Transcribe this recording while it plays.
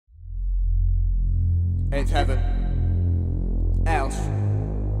Ain't heaven else.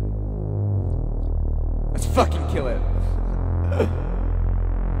 Let's fucking kill it.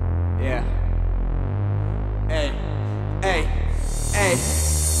 Yeah. Hey, hey, hey,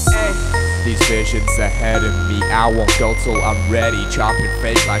 hey. These visions ahead of me, I won't go till I'm ready. Chopping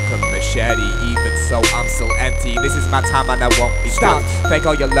fake like a machete, even so I'm still empty. This is my time and I won't be stopped. Fake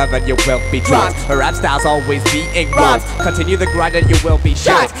all your love and you will be dropped. Her rap style's always being robbed. Continue the grind and you will be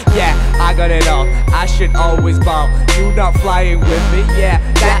shot. Yeah, I got it all, I should always bomb. You not flying with me, yeah,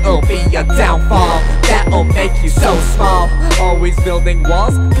 that'll be your downfall. That'll make you so small. Always building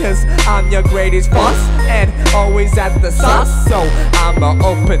walls, cause I'm your greatest boss. And always at the sauce, so I'm an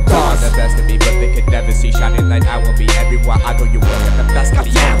open door. The best of me, but they can never see. Shining light, I will be everywhere I go. You will get the best of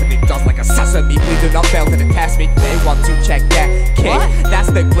me. Opening doors like a sesame. Please do not fail to test me. They want to check that kick. That's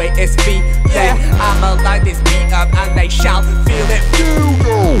the greatest feat. Yeah, I'ma light this beat up and they shall feel it.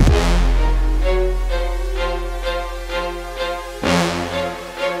 FUEGO.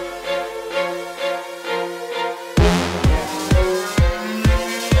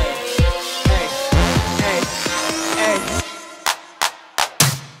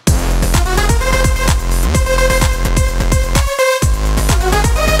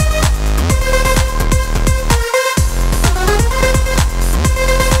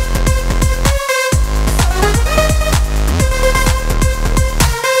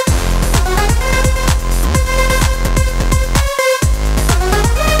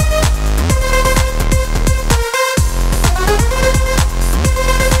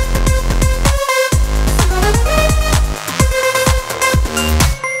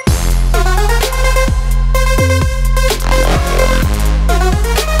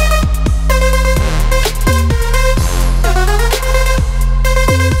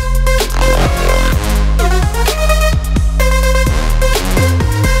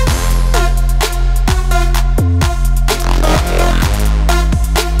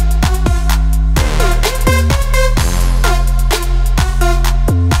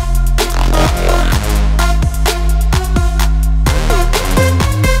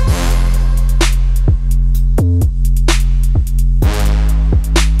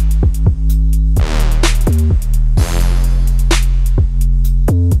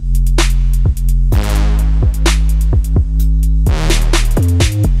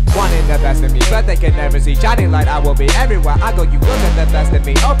 But they can never see. Shining light, I will be everywhere I go. You will get the best of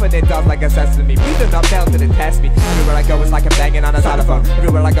me. Opening doors like a sesame. Please do not fail to test me. Everywhere I go, it's like I'm banging on a xylophone.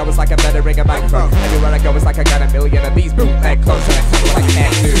 Everywhere I go, it's like I'm bettering a microphone. Everywhere I go, it's like I got a million of these bootleg clothes and I feel like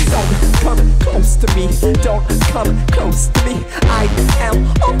can't do. Don't come close to me. Don't come close to me. I am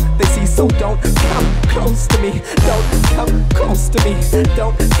all they see, so don't come close to me. Don't come close to me.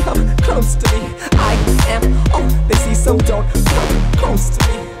 Don't come close to me. I am all they see, so don't come close to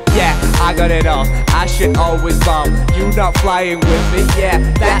me. Yeah, I got it all, I should always bomb. You not flying with me, yeah,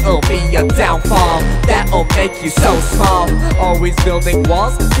 that'll be your downfall. That'll make you so small. Always building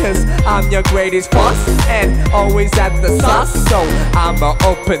walls, cause I'm your greatest boss. And always at the sauce, so I'm an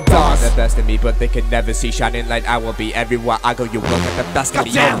open door. The best of me, but they can never see. Shining light, I will be everywhere I go. You will get the best of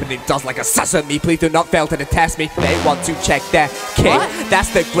me. Opening doors like a sesame. Please do not fail to test me. They want to check that kick.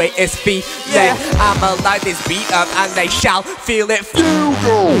 That's the greatest feat. Yeah, I'ma light this beat up and they shall feel it.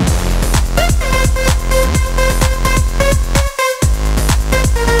 FUEGO.